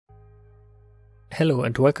Hello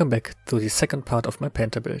and welcome back to the second part of my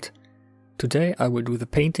Panther build. Today I will do the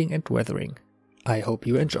painting and weathering. I hope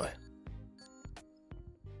you enjoy.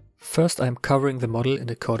 First I am covering the model in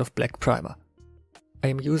a coat of black primer. I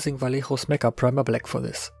am using Vallejo's Mecha Primer Black for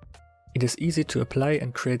this. It is easy to apply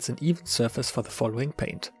and creates an even surface for the following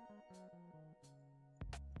paint.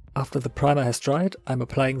 After the primer has dried, I am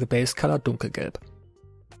applying the base color Dunkelgelb.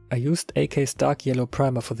 I used AK's dark yellow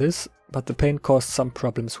primer for this, but the paint caused some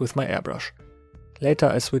problems with my airbrush. Later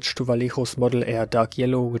I switched to Vallejo's Model Air Dark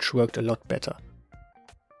Yellow, which worked a lot better.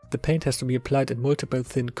 The paint has to be applied in multiple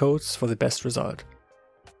thin coats for the best result.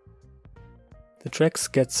 The tracks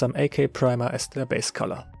get some AK primer as their base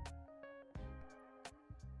color.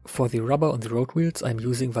 For the rubber on the road wheels I am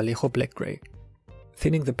using Vallejo Black Grey.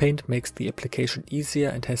 Thinning the paint makes the application easier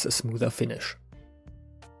and has a smoother finish.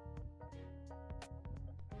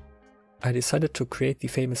 I decided to create the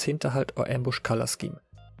famous Hinterhalt or ambush color scheme.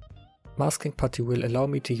 Masking putty will allow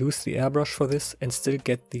me to use the airbrush for this and still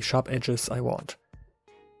get the sharp edges I want.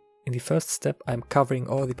 In the first step I am covering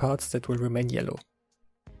all the parts that will remain yellow.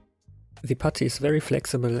 The putty is very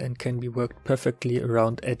flexible and can be worked perfectly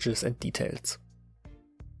around edges and details.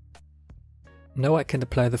 Now I can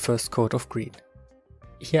apply the first coat of green.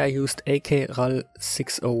 Here I used AK RAL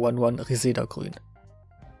 6011 Reseda Grün.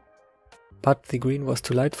 But the green was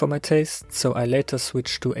too light for my taste, so I later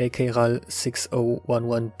switched to AK RAL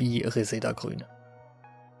 6011B Reseda Grün.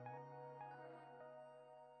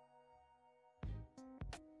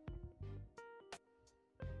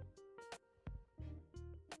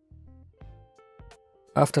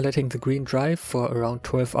 After letting the green dry for around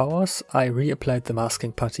 12 hours, I reapplied the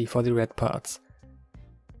masking putty for the red parts.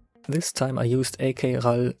 This time I used AK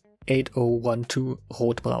RAL 8012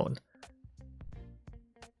 Rot-Braun.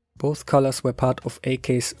 Both colors were part of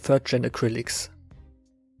AK's 3rd gen acrylics.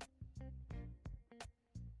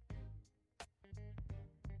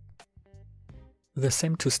 The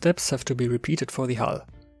same two steps have to be repeated for the hull.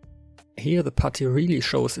 Here the putty really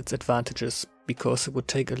shows its advantages, because it would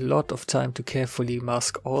take a lot of time to carefully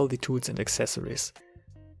mask all the tools and accessories.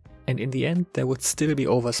 And in the end there would still be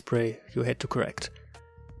overspray you had to correct.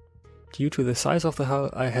 Due to the size of the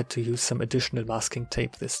hull I had to use some additional masking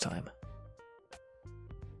tape this time.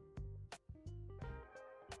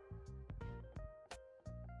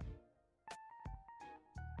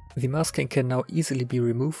 The masking can now easily be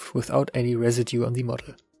removed without any residue on the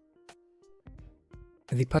model.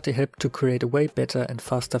 The putty helped to create a way better and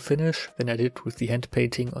faster finish than I did with the hand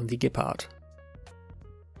painting on the Gepard.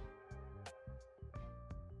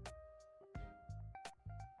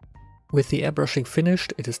 With the airbrushing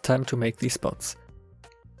finished, it is time to make the spots.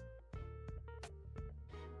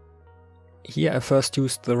 Here I first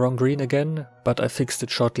used the wrong green again, but I fixed it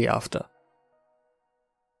shortly after.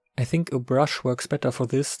 I think a brush works better for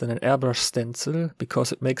this than an airbrush stencil,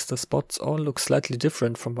 because it makes the spots all look slightly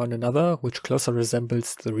different from one another, which closer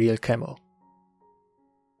resembles the real camo.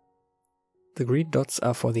 The green dots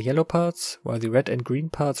are for the yellow parts, while the red and green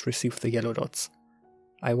parts receive the yellow dots.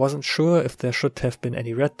 I wasn't sure if there should have been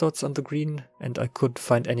any red dots on the green, and I couldn't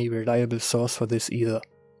find any reliable source for this either.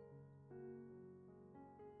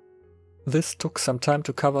 This took some time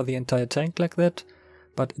to cover the entire tank like that,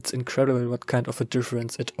 but it's incredible what kind of a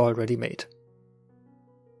difference it already made.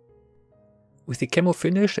 With the camo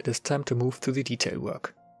finished, it is time to move to the detail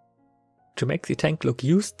work. To make the tank look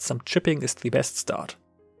used, some chipping is the best start.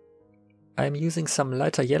 I am using some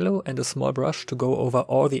lighter yellow and a small brush to go over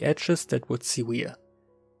all the edges that would see wear.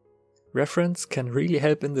 Reference can really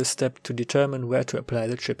help in this step to determine where to apply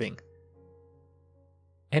the chipping.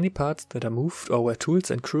 Any parts that are moved or where tools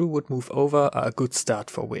and crew would move over are a good start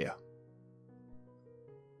for wear.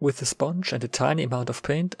 With a sponge and a tiny amount of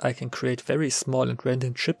paint I can create very small and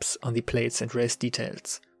random chips on the plates and raised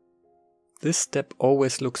details. This step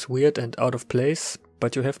always looks weird and out of place,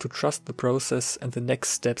 but you have to trust the process and the next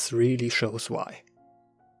steps really shows why.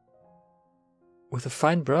 With a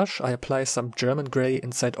fine brush I apply some German grey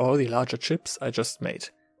inside all the larger chips I just made.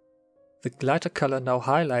 The lighter color now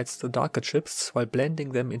highlights the darker chips while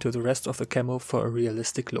blending them into the rest of the camo for a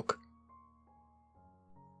realistic look.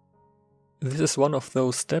 This is one of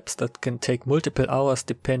those steps that can take multiple hours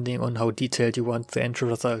depending on how detailed you want the end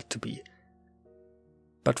result to be.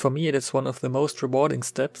 But for me it is one of the most rewarding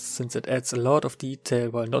steps since it adds a lot of detail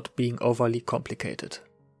while not being overly complicated.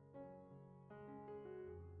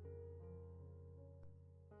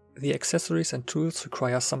 The accessories and tools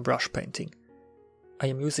require some brush painting. I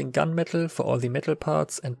am using gunmetal for all the metal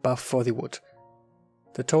parts and buff for the wood.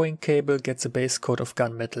 The towing cable gets a base coat of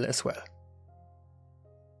gunmetal as well.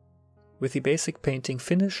 With the basic painting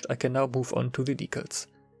finished, I can now move on to the decals.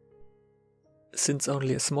 Since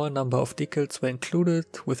only a small number of decals were included,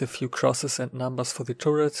 with a few crosses and numbers for the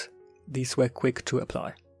turret, these were quick to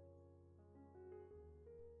apply.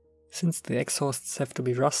 Since the exhausts have to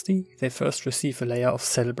be rusty, they first receive a layer of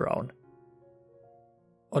cell brown.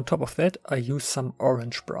 On top of that, I use some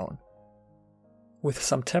orange brown. With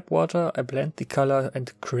some tap water, I blend the color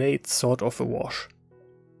and create sort of a wash.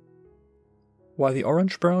 While the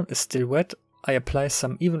orange brown is still wet, I apply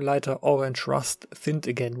some even lighter orange rust thinned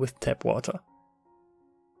again with tap water.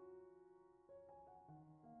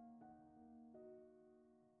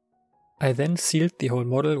 I then sealed the whole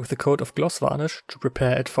model with a coat of gloss varnish to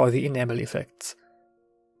prepare it for the enamel effects.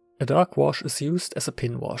 A dark wash is used as a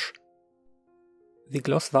pin wash. The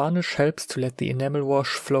gloss varnish helps to let the enamel wash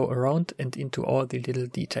flow around and into all the little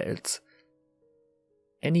details.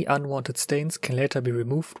 Any unwanted stains can later be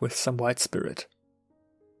removed with some white spirit.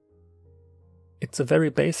 It's a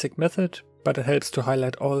very basic method, but it helps to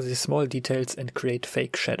highlight all the small details and create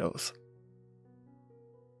fake shadows.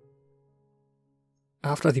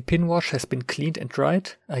 After the pin wash has been cleaned and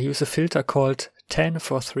dried, I use a filter called Tan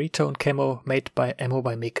for 3-tone camo made by Ammo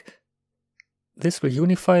by Mick. This will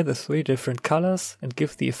unify the 3 different colors and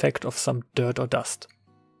give the effect of some dirt or dust.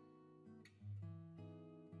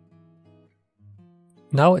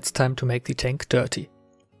 Now it's time to make the tank dirty.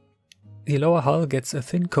 The lower hull gets a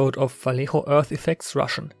thin coat of Vallejo Earth Effects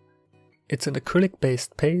Russian. It's an acrylic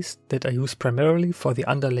based paste that I use primarily for the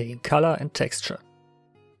underlaying color and texture.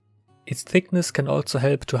 Its thickness can also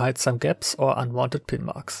help to hide some gaps or unwanted pin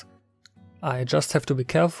marks. I just have to be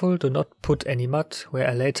careful to not put any mud where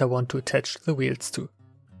I later want to attach the wheels to.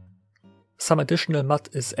 Some additional mud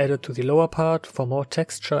is added to the lower part for more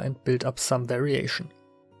texture and build up some variation.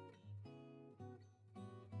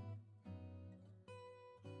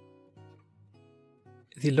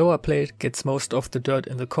 The lower plate gets most of the dirt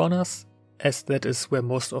in the corners, as that is where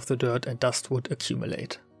most of the dirt and dust would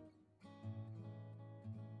accumulate.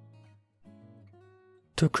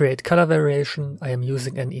 To create color variation, I am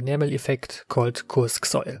using an enamel effect called Kursk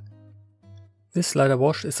Soil. This lighter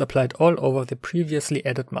wash is applied all over the previously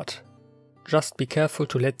added mud. Just be careful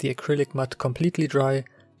to let the acrylic mud completely dry,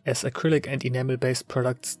 as acrylic and enamel based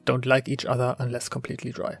products don't like each other unless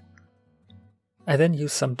completely dry. I then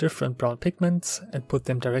use some different brown pigments and put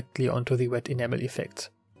them directly onto the wet enamel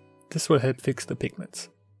effect. This will help fix the pigments.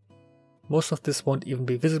 Most of this won't even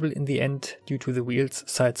be visible in the end due to the wheels,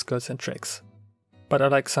 side skirts and tracks. But I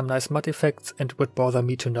like some nice mud effects and it would bother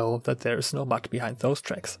me to know that there is no mud behind those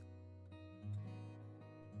tracks.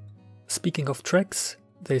 Speaking of tracks,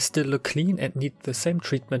 they still look clean and need the same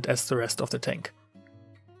treatment as the rest of the tank.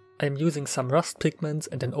 I am using some rust pigments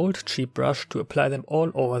and an old cheap brush to apply them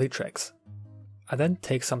all over the tracks. I then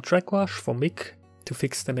take some track wash from Mick to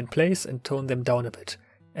fix them in place and tone them down a bit,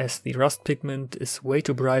 as the rust pigment is way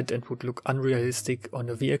too bright and would look unrealistic on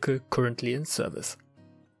a vehicle currently in service.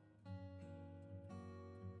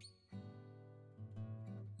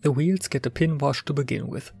 The wheels get a pin wash to begin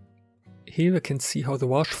with. Here you can see how the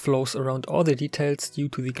wash flows around all the details due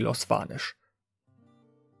to the gloss varnish.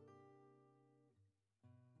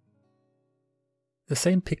 The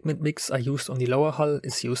same pigment mix I used on the lower hull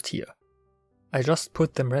is used here. I just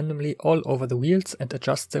put them randomly all over the wheels and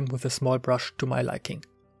adjust them with a small brush to my liking.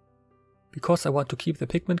 Because I want to keep the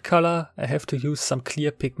pigment color, I have to use some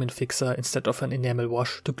clear pigment fixer instead of an enamel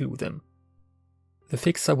wash to glue them. The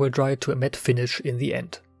fixer will dry to a matte finish in the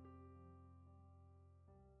end.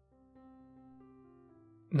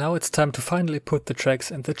 Now it's time to finally put the tracks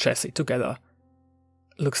and the chassis together.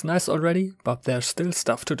 Looks nice already, but there's still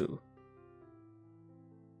stuff to do.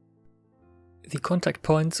 The contact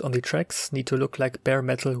points on the tracks need to look like bare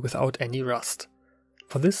metal without any rust.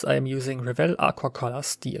 For this I am using Revell Aquacolor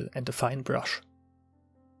steel and a fine brush.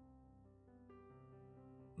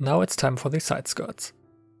 Now it's time for the side skirts.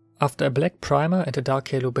 After a black primer and a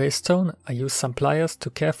dark yellow base tone, I use some pliers to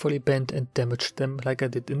carefully bend and damage them like I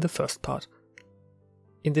did in the first part.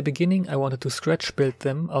 In the beginning I wanted to scratch build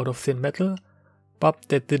them out of thin metal, but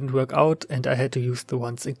that didn't work out and I had to use the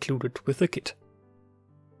ones included with the kit.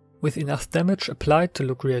 With enough damage applied to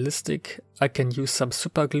look realistic, I can use some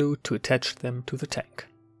super glue to attach them to the tank.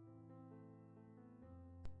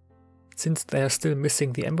 Since they are still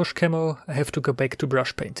missing the ambush camo, I have to go back to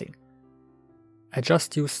brush painting. I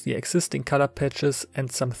just used the existing color patches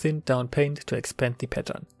and some thinned down paint to expand the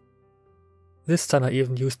pattern. This time I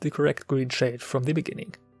even used the correct green shade from the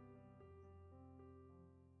beginning.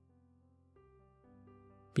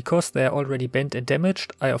 Because they are already bent and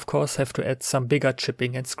damaged, I of course have to add some bigger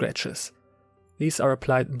chipping and scratches. These are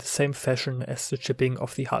applied in the same fashion as the chipping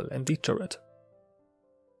of the hull and the turret.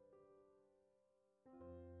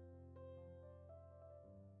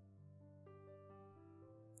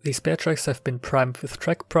 The spare tracks have been primed with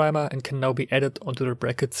track primer and can now be added onto the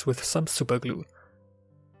brackets with some superglue.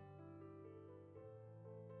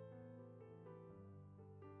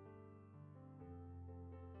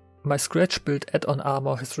 My scratch-built add-on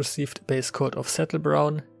armor has received a base coat of saddle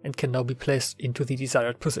brown and can now be placed into the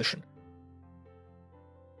desired position.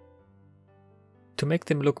 To make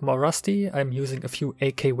them look more rusty, I am using a few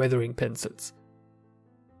AK weathering pencils.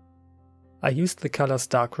 I used the colors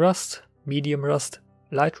dark rust, medium rust,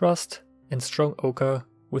 light rust and strong ochre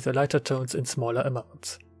with the lighter tones in smaller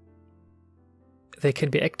amounts. They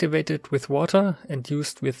can be activated with water and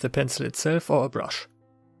used with the pencil itself or a brush.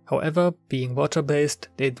 However, being water-based,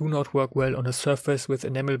 they do not work well on a surface with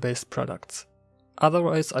enamel-based products.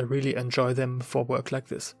 Otherwise, I really enjoy them for work like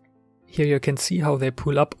this. Here you can see how they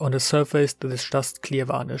pull up on a surface that is just clear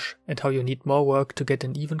varnish, and how you need more work to get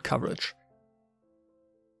an even coverage.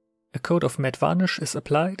 A coat of matte varnish is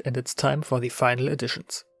applied and it's time for the final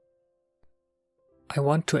additions. I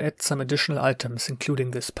want to add some additional items,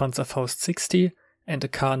 including this Panther 60 and a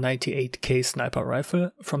Kar 98K sniper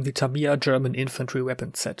rifle from the Tamiya German infantry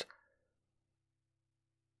weapons set.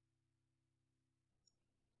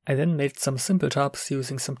 I then made some simple tarps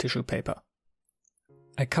using some tissue paper.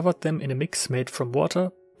 I covered them in a mix made from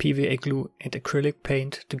water, PVA glue and acrylic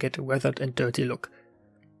paint to get a weathered and dirty look.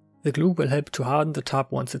 The glue will help to harden the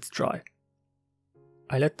tarp once it's dry.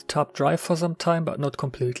 I let the tarp dry for some time but not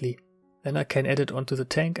completely, then I can add it onto the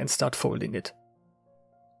tank and start folding it.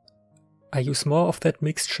 I use more of that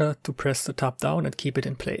mixture to press the tarp down and keep it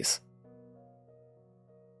in place.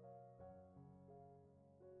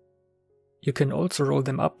 You can also roll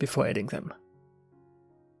them up before adding them.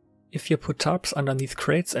 If you put tarps underneath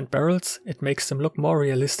crates and barrels, it makes them look more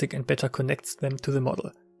realistic and better connects them to the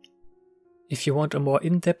model. If you want a more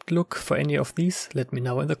in-depth look for any of these, let me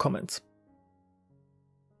know in the comments.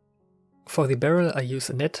 For the barrel I use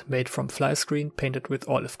a net made from fly screen painted with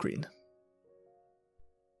olive green.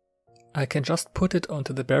 I can just put it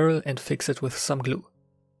onto the barrel and fix it with some glue.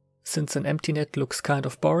 Since an empty net looks kind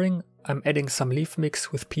of boring, I'm adding some leaf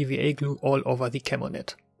mix with PVA glue all over the camo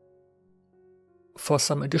net. For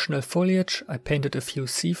some additional foliage I painted a few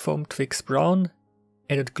seafoam twigs brown,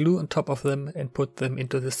 added glue on top of them and put them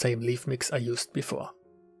into the same leaf mix I used before.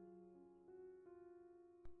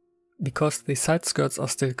 Because the side skirts are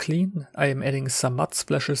still clean, I am adding some mud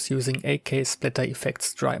splashes using AK Splatter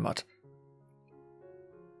Effects dry mud.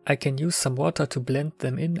 I can use some water to blend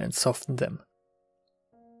them in and soften them.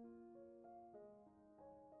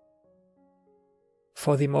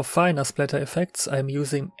 For the more finer splatter effects I am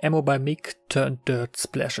using Ammo by MIG turned dirt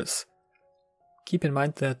splashes. Keep in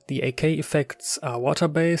mind that the AK effects are water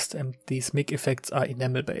based and these MIG effects are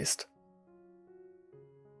enamel based.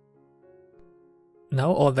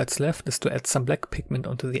 Now all that's left is to add some black pigment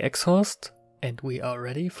onto the exhaust and we are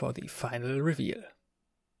ready for the final reveal.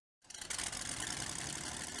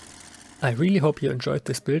 I really hope you enjoyed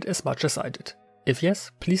this build as much as I did. If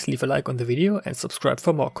yes, please leave a like on the video and subscribe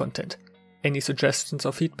for more content. Any suggestions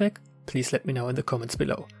or feedback? Please let me know in the comments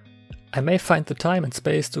below. I may find the time and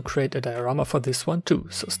space to create a diorama for this one too,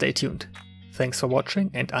 so stay tuned. Thanks for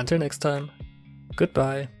watching and until next time,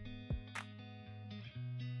 goodbye.